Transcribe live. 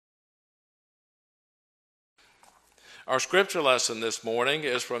Our scripture lesson this morning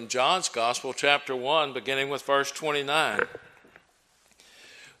is from John's Gospel, chapter 1, beginning with verse 29.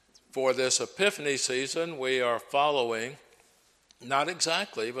 For this Epiphany season, we are following, not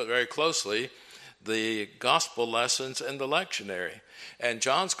exactly, but very closely, the gospel lessons in the lectionary. And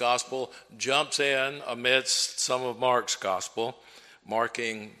John's Gospel jumps in amidst some of Mark's Gospel,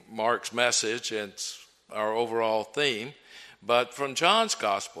 marking Mark's message and our overall theme, but from John's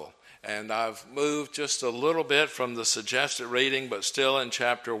Gospel. And I've moved just a little bit from the suggested reading, but still in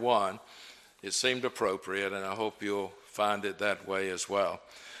chapter 1. It seemed appropriate, and I hope you'll find it that way as well.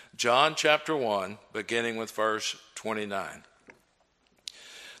 John chapter 1, beginning with verse 29.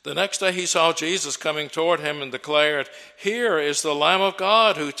 The next day he saw Jesus coming toward him and declared, "Here is the Lamb of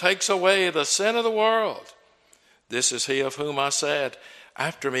God who takes away the sin of the world. This is he of whom I said,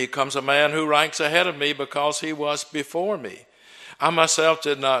 after me comes a man who ranks ahead of me because he was before me. I myself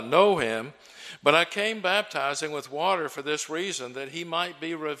did not know him, but I came baptizing with water for this reason, that he might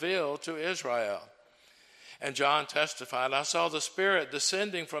be revealed to Israel." And John testified, "I saw the Spirit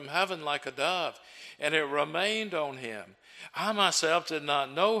descending from heaven like a dove, and it remained on him. I myself did not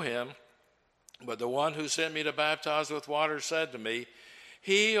know him, but the one who sent me to baptize with water said to me,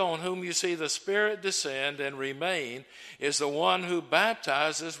 'He on whom you see the Spirit descend and remain is the one who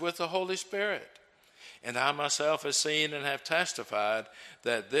baptizes with the Holy Spirit.' And I myself have seen and have testified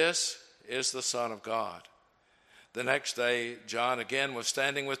that this is the Son of God." The next day, John again was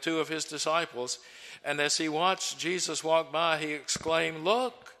standing with two of his disciples, and as he watched Jesus walk by, he exclaimed,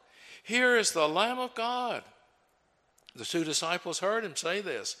 "Look, here is the Lamb of God." The two disciples heard him say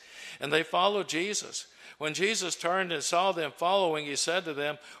this, and they followed Jesus. When Jesus turned and saw them following, he said to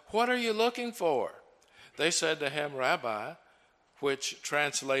them, "What are you looking for?" They said to him, "Rabbi," which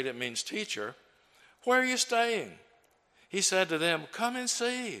translated means teacher, "where are you staying?" He said to them, "Come and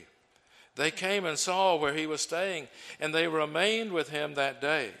see." They came and saw where he was staying, and they remained with him that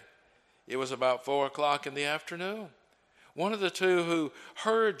day. It was about 4:00 in the afternoon. One of the two who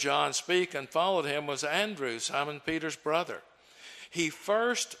heard John speak and followed him was Andrew, Simon Peter's brother. He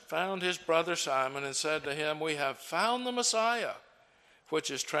first found his brother Simon and said to him, "We have found the Messiah,"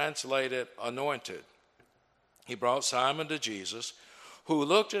 which is translated anointed. He brought Simon to Jesus, who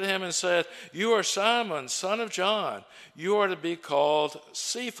looked at him and said, "You are Simon, son of John. You are to be called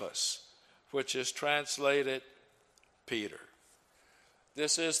Cephas," which is translated Peter.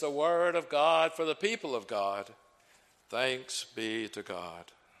 This is the word of God for the people of God. Thanks be to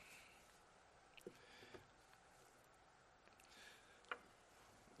God.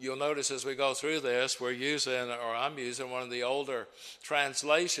 You'll notice as we go through this, I'm using one of the older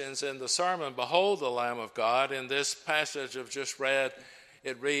translations in the sermon, "Behold the Lamb of God." In this passage I've just read,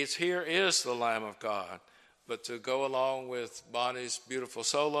 it reads, "Here is the Lamb of God." But to go along with Bonnie's beautiful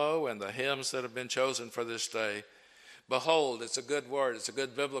solo and the hymns that have been chosen for this day, behold, it's a good word. It's a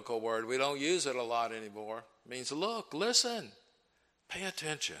good biblical word. We don't use it a lot anymore. It means look, listen, pay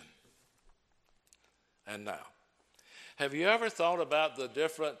attention. And now, have you ever thought about the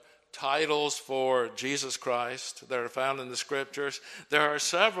different titles for Jesus Christ that are found in the scriptures? There are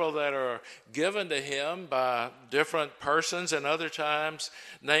several that are given to him by different persons, and other times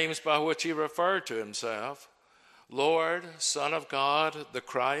names by which he referred to himself. Lord, Son of God, the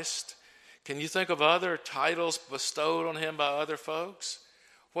Christ. Can you think of other titles bestowed on him by other folks?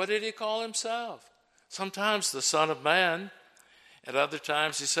 What did he call himself? Sometimes the Son of Man. At other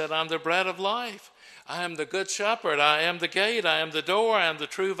times he said, "I'm the bread of life. I am the good shepherd. I am the gate. I am the door. I am the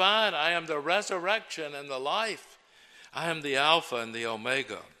true vine. I am the resurrection and the life. I am the Alpha and the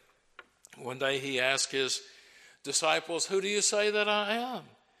Omega." One day he asked his disciples, "Who do you say that I am?"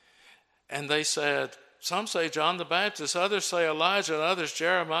 And they said, "Some say John the Baptist, others say Elijah, and others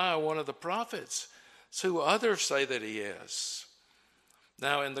Jeremiah, one of the prophets. It's who others say that he is."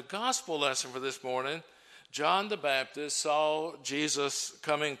 Now, in the gospel lesson for this morning, John the Baptist saw Jesus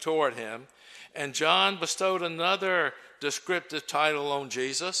coming toward him, and John bestowed another descriptive title on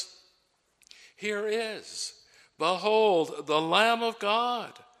Jesus. Here is, behold, the Lamb of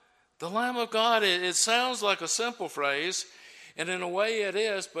God. The Lamb of God, it sounds like a simple phrase, and in a way it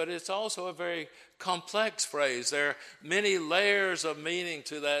is, but it's also a very complex phrase. There are many layers of meaning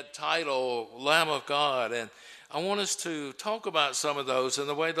to that title, Lamb of God, and I want us to talk about some of those and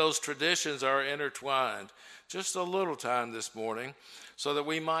the way those traditions are intertwined. Just a little time this morning so that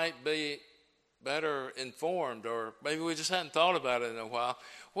we might be better informed, or maybe we just hadn't thought about it in a while.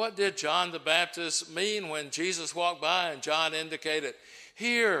 What did John the Baptist mean when Jesus walked by and John indicated,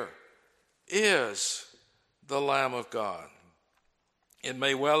 "Here is the Lamb of God"? It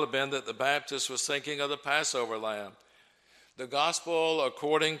may well have been that the Baptist was thinking of the Passover lamb. The gospel,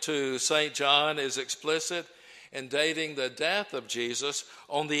 according to St. John, is explicit in dating the death of Jesus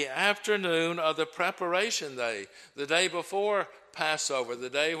on the afternoon of the preparation day, the day before Passover, the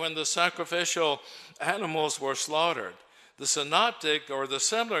day when the sacrificial animals were slaughtered. The synoptic or the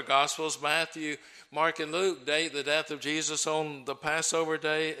similar Gospels, Matthew, Mark, and Luke, date the death of Jesus on the Passover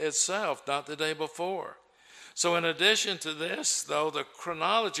day itself, not the day before. So in addition to this, though, the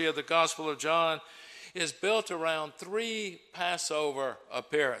chronology of the Gospel of John is built around 3 Passover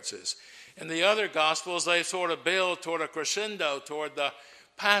appearances. In the other Gospels, they sort of build toward a crescendo, toward the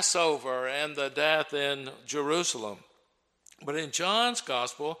Passover and the death in Jerusalem. But in John's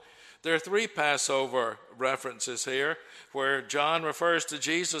Gospel, there are 3 Passover references here where John refers to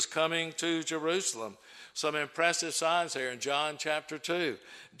Jesus coming to Jerusalem. Some impressive signs here in John chapter 2,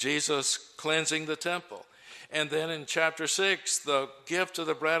 Jesus cleansing the temple. And then in chapter 6, the gift of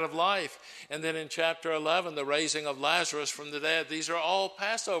the bread of life. And then in chapter 11, the raising of Lazarus from the dead. These are all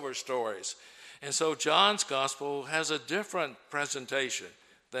Passover stories. And so John's gospel has a different presentation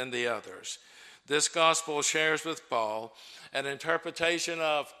than the others. This gospel shares with Paul an interpretation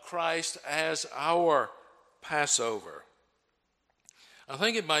of Christ as our Passover. I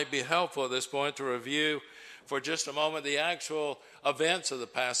think it might be helpful at this point to review for just a moment the actual events of the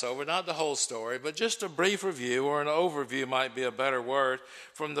Passover, not the whole story, but just a brief review, or an overview might be a better word,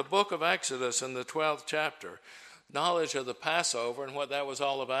 from the book of Exodus in the 12th chapter. Knowledge of the Passover and what that was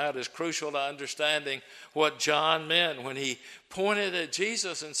all about is crucial to understanding what John meant when he pointed at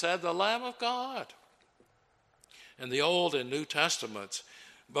Jesus and said, "The Lamb of God." In the Old and New Testaments,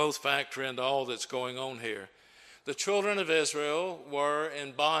 both factor into all that's going on here. The children of Israel were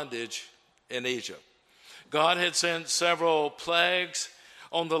in bondage in Egypt. God had sent several plagues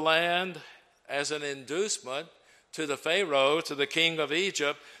on the land as an inducement to the Pharaoh, to the king of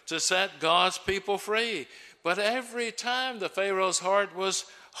Egypt, to set God's people free. But every time the Pharaoh's heart was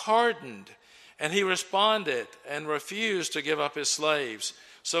hardened, and he responded and refused to give up his slaves.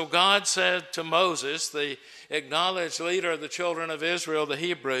 So God said to Moses, the acknowledged leader of the children of Israel, the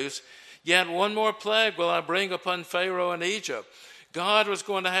Hebrews, "Yet one more plague will I bring upon Pharaoh and Egypt." God was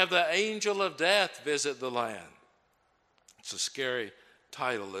going to have the angel of death visit the land. It's a scary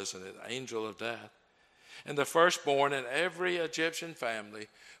title, isn't it? Angel of death. And the firstborn in every Egyptian family,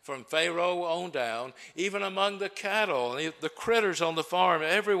 from Pharaoh on down, even among the cattle, the critters on the farm,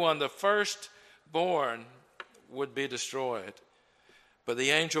 everyone, the firstborn would be destroyed. But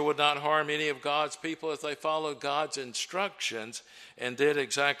the angel would not harm any of God's people if they followed God's instructions and did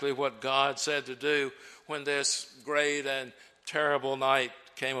exactly what God said to do when this great and terrible night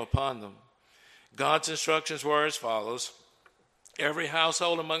came upon them. God's instructions were as follows. Every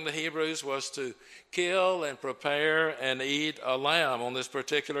household among the Hebrews was to kill and prepare and eat a lamb on this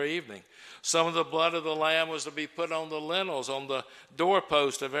particular evening. Some of the blood of the lamb was to be put on the lintels, on the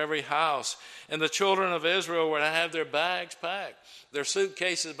doorpost of every house. And the children of Israel were to have their bags packed, their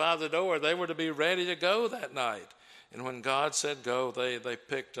suitcases by the door. They were to be ready to go that night. And when God said go, they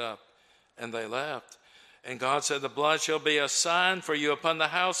picked up and they left. And God said, "The blood shall be a sign for you upon the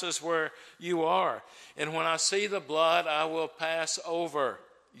houses where you are. And when I see the blood, I will pass over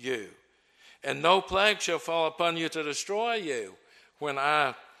you. And no plague shall fall upon you to destroy you when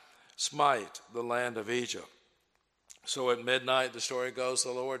I smite the land of Egypt." So at midnight, the story goes, the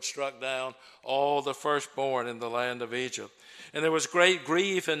Lord struck down all the firstborn in the land of Egypt. And there was great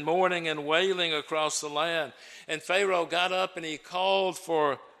grief and mourning and wailing across the land. And Pharaoh got up and he called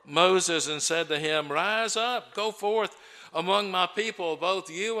for Moses and said to him, "Rise up, go forth among my people, both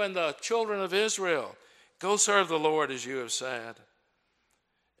you and the children of Israel. Go serve the Lord as you have said."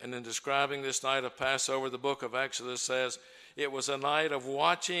 And in describing this night of Passover, the book of Exodus says, it was a night of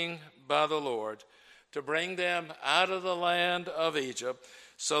watching by the Lord to bring them out of the land of Egypt.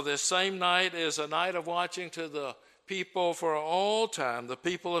 So this same night is a night of watching to the people for all time, the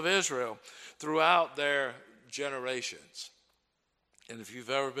people of Israel, throughout their generations. And if you've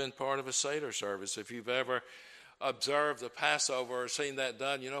ever been part of a Seder service, if you've ever observed the Passover or seen that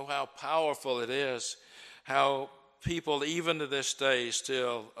done, you know how powerful it is, how people even to this day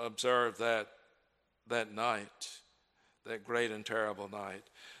still observe that night, that great and terrible night.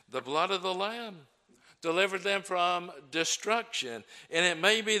 The blood of the Lamb delivered them from destruction. And it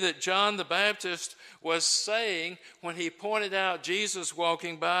may be that John the Baptist was saying when he pointed out Jesus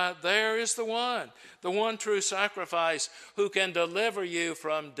walking by, there is the one true sacrifice who can deliver you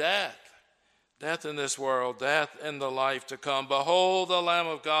from death. Death in this world, death in the life to come. Behold the Lamb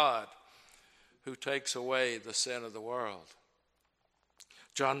of God who takes away the sin of the world.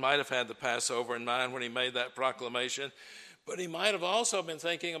 John might have had the Passover in mind when he made that proclamation, but he might have also been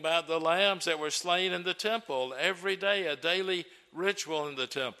thinking about the lambs that were slain in the temple every day, a daily ritual in the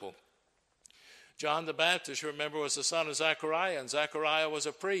temple. John the Baptist, you remember, was the son of Zechariah, and Zechariah was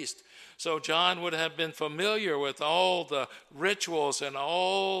a priest. So John would have been familiar with all the rituals and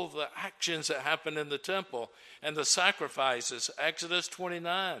all the actions that happened in the temple and the sacrifices. Exodus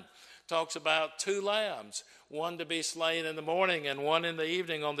 29 talks about 2 lambs, one to be slain in the morning and one in the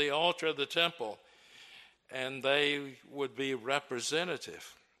evening on the altar of the temple. And they would be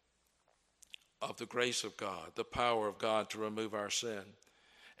representative of the grace of God, the power of God to remove our sin.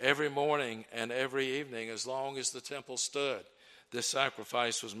 Every morning and every evening, as long as the temple stood, this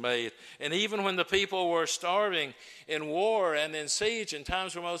sacrifice was made. And even when the people were starving in war and in siege and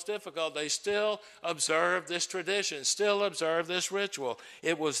times were most difficult, they still observed this tradition, still observed this ritual.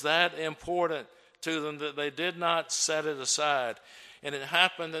 It was that important to them that they did not set it aside. And it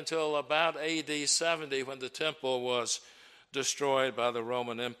happened until about AD 70 when the temple was destroyed by the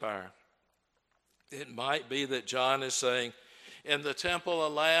Roman Empire. It might be that John is saying, in the temple, a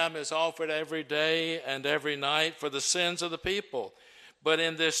lamb is offered every day and every night for the sins of the people. But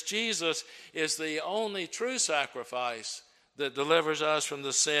in this, Jesus is the only true sacrifice that delivers us from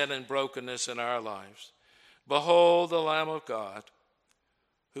the sin and brokenness in our lives. Behold the Lamb of God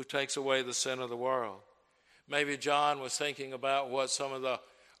who takes away the sin of the world. Maybe John was thinking about what some of the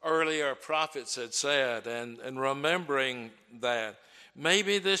earlier prophets had said and remembering that.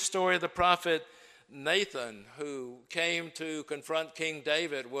 Maybe this story of the prophet Nathan, who came to confront King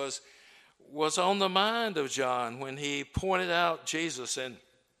David, was on the mind of John when he pointed out Jesus. And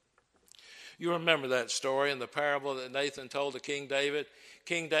you remember that story in the parable that Nathan told to King David.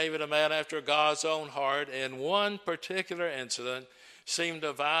 King David, a man after God's own heart, in one particular incident seemed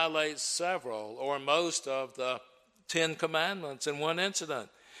to violate several or most of the 10 commandments in one incident.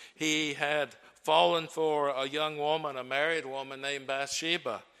 He had fallen for a young woman, a married woman named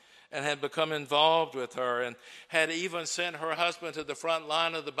Bathsheba, and had become involved with her and had even sent her husband to the front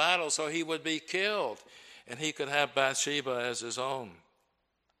line of the battle so he would be killed and he could have Bathsheba as his own.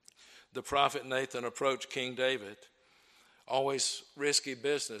 The prophet Nathan approached King David. Always risky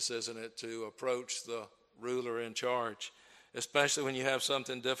business, isn't it, to approach the ruler in charge, especially when you have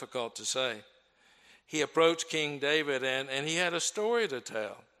something difficult to say. He approached King David and he had a story to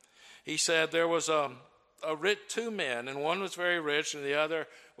tell. He said there was two men, and one was very rich and the other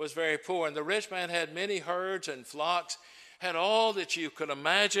was very poor. And the rich man had many herds and flocks, had all that you could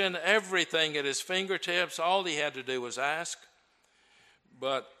imagine, everything at his fingertips. All he had to do was ask.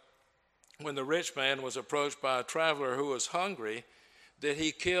 But when the rich man was approached by a traveler who was hungry, did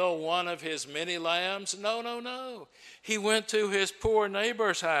he kill one of his many lambs? No. He went to his poor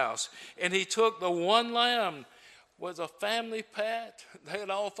neighbor's house and he took the one lamb, was a family pet. They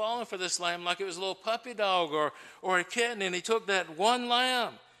had all fallen for this lamb like it was a little puppy dog or a kitten, and he took that one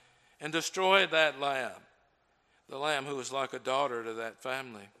lamb and destroyed that lamb, the lamb who was like a daughter to that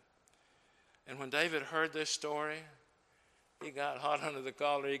family. And when David heard this story, he got hot under the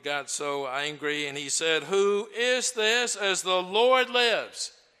collar. He got so angry, and he said, "Who is this? As the Lord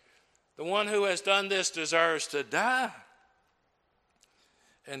lives, the one who has done this deserves to die."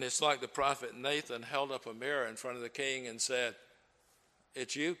 And it's like the prophet Nathan held up a mirror in front of the king and said,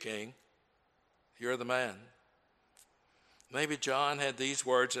 "It's you, king. You're the man." Maybe John had these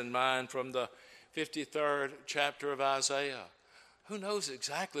words in mind from the 53rd chapter of Isaiah. Who knows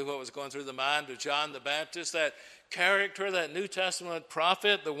exactly what was going through the mind of John the Baptist, that character, that New Testament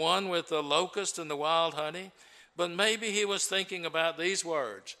prophet, the one with the locust and the wild honey? But maybe he was thinking about these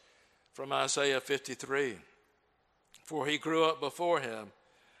words from Isaiah 53. For he grew up before him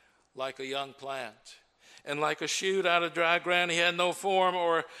like a young plant, and like a shoot out of dry ground. He had no form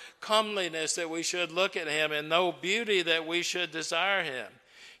or comeliness that we should look at him, and no beauty that we should desire him.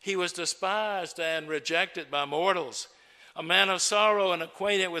 He was despised and rejected by mortals, a man of sorrow and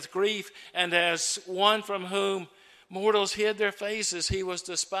acquainted with grief, and as one from whom mortals hid their faces, he was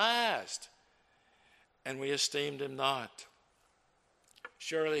despised, and we esteemed him not.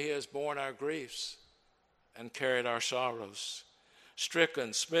 Surely he has borne our griefs and carried our sorrows.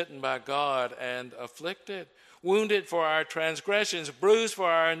 Stricken, smitten by God, and afflicted, wounded for our transgressions, bruised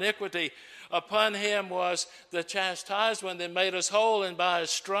for our iniquity. Upon him was the chastisement that made us whole, and by his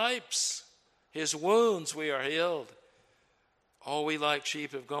stripes, his wounds, we are healed. All we like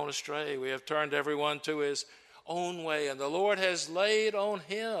sheep have gone astray. We have turned everyone to his own way, and the Lord has laid on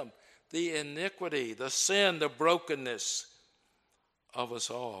him the iniquity, the sin, the brokenness of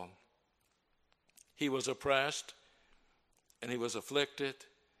us all. He was oppressed and he was afflicted,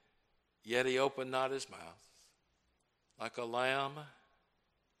 yet he opened not his mouth. Like a lamb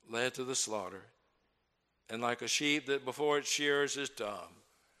led to the slaughter, and like a sheep that before its shearers is dumb,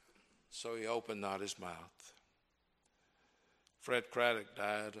 so he opened not his mouth. Fred Craddock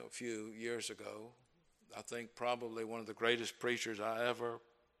died a few years ago. I think probably one of the greatest preachers I ever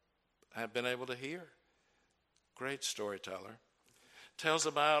have been able to hear. Great storyteller. Tells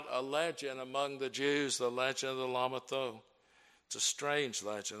about a legend among the Jews, the legend of the Lam Tho. It's a strange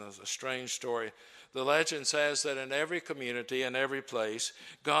legend, it's a strange story. The legend says that in every community, in every place,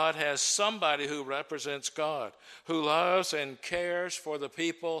 God has somebody who represents God, who loves and cares for the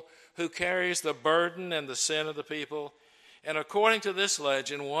people, who carries the burden and the sin of the people. And according to this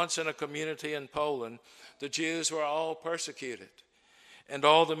legend, once in a community in Poland, the Jews were all persecuted. And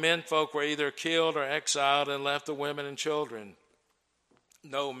all the menfolk were either killed or exiled and left the women and children.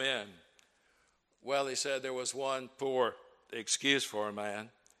 No men. Well, he said there was one poor excuse for a man.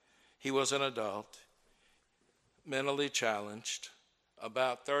 He was an adult, mentally challenged,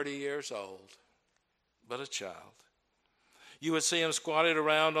 about 30 years old, but a child. You would see him squatted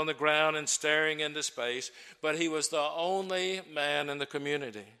around on the ground and staring into space, but he was the only man in the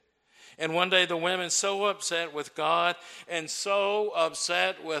community. And one day the women, so upset with God and so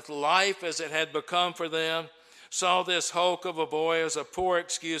upset with life as it had become for them, saw this hulk of a boy as a poor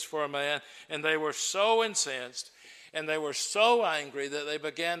excuse for a man, and they were so incensed and they were so angry that they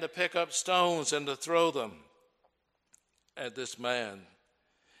began to pick up stones and to throw them at this man.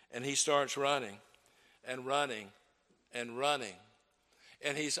 And he starts running and running and running.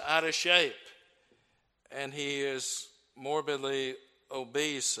 And he's out of shape. And he is morbidly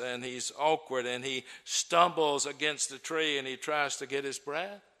obese, and he's awkward, and he stumbles against a tree, and he tries to get his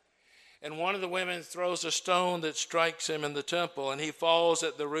breath. And one of the women throws a stone that strikes him in the temple, and he falls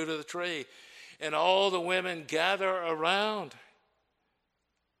at the root of the tree. And all the women gather around,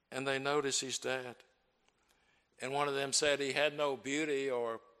 and they notice he's dead. And one of them said he had no beauty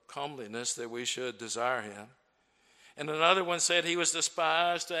or comeliness that we should desire him. And another one said he was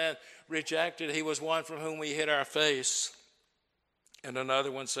despised and rejected. He was one from whom we hid our face. And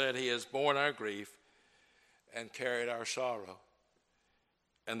another one said he has borne our grief and carried our sorrow.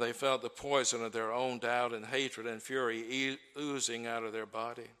 And they felt the poison of their own doubt and hatred and fury oozing out of their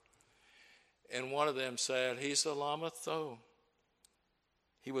body. And one of them said, he's the Lam Tho.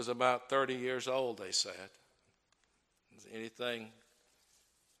 He was about 30 years old, they said. Does anything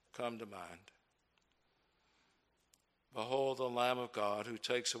come to mind? Behold the Lamb of God who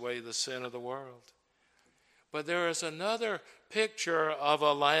takes away the sin of the world. But there is another picture of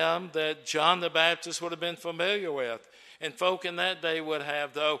a lamb that John the Baptist would have been familiar with, and folk in that day would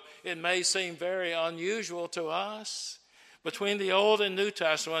have, though it may seem very unusual to us. Between the Old and New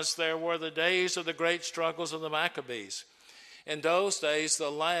Testaments, there were the days of the great struggles of the Maccabees. In those days,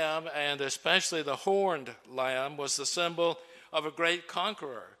 the lamb, and especially the horned lamb, was the symbol of a great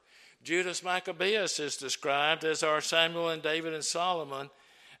conqueror. Judas Maccabeus is described, as are Samuel and David and Solomon,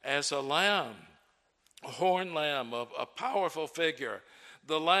 as a lamb, a horned lamb, a powerful figure.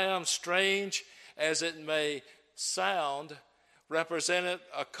 The lamb, strange as it may sound, represented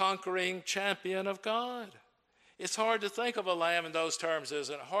a conquering champion of God. It's hard to think of a lamb in those terms,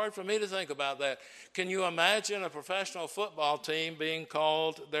 isn't it? Hard for me to think about that. Can you imagine a professional football team being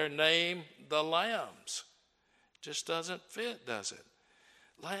called their name the Lambs? Just doesn't fit, does it?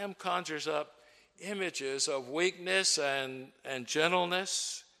 Lamb conjures up images of weakness and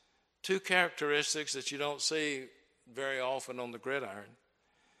gentleness, two characteristics that you don't see very often on the gridiron.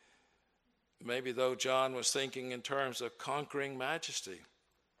 Maybe, though, John was thinking in terms of conquering majesty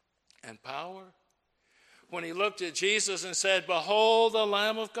and power. When he looked at Jesus and said, behold the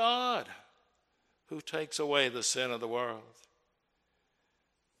Lamb of God who takes away the sin of the world.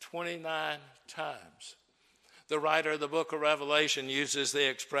 29 times. The writer of the book of Revelation uses the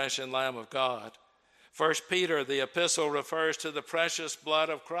expression Lamb of God. 1 Peter, the epistle, refers to the precious blood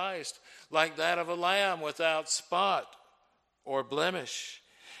of Christ like that of a lamb without spot or blemish.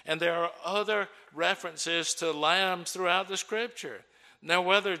 And there are other references to lambs throughout the Scripture. Now,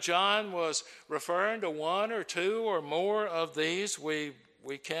 whether John was referring to one or two or more of these, we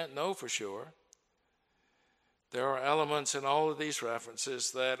can't know for sure. There are elements in all of these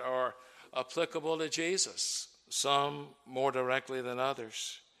references that are applicable to Jesus, some more directly than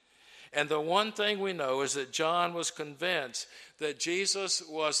others. And the one thing we know is that John was convinced that Jesus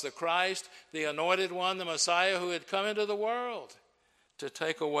was the Christ, the anointed one, the Messiah who had come into the world to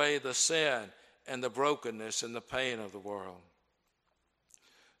take away the sin and the brokenness and the pain of the world.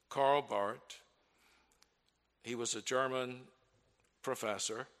 Karl Barth, he was a German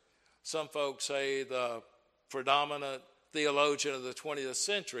professor. Some folks say the predominant theologian of the 20th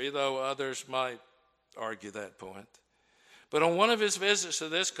century, though others might argue that point. But on one of his visits to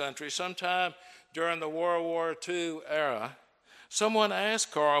this country, sometime during the World War II era, someone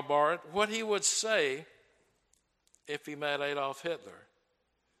asked Karl Barth what he would say if he met Adolf Hitler?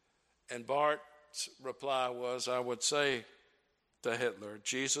 And Barth's reply was, I would say to Hitler,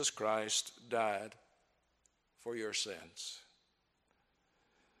 Jesus Christ died for your sins.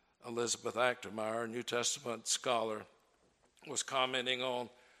 Elizabeth Achtermeyer, a New Testament scholar, was commenting on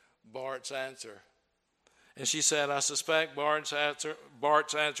Barth's answer. And she said, I suspect Barth's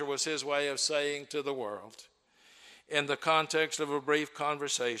answer was his way of saying to the world, in the context of a brief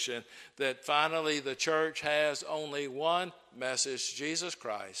conversation, that finally the church has only one message, Jesus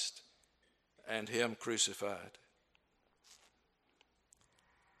Christ and him crucified.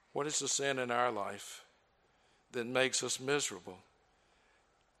 What is the sin in our life that makes us miserable,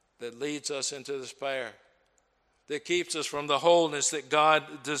 that leads us into despair, that keeps us from the wholeness that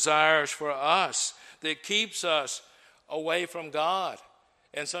God desires for us, that keeps us away from God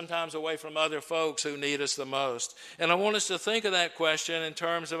and sometimes away from other folks who need us the most? And I want us to think of that question in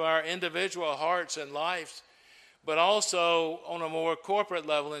terms of our individual hearts and lives, but also on a more corporate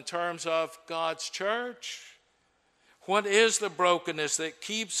level in terms of God's church. What is the brokenness that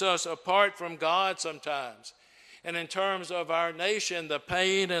keeps us apart from God sometimes? And in terms of our nation, the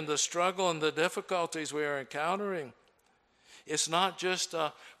pain and the struggle and the difficulties we are encountering, it's not just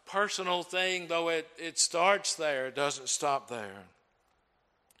a personal thing, though it starts there, it doesn't stop there.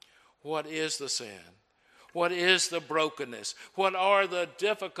 What is the sin? What is the brokenness? What are the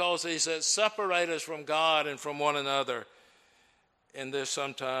difficulties that separate us from God and from one another in this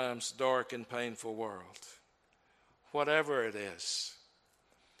sometimes dark and painful world? Whatever it is,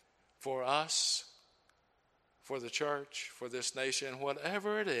 for us, for the church, for this nation,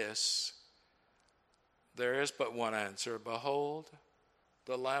 whatever it is, there is but one answer. Behold,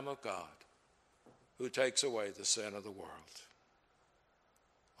 the Lamb of God who takes away the sin of the world.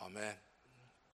 Amen.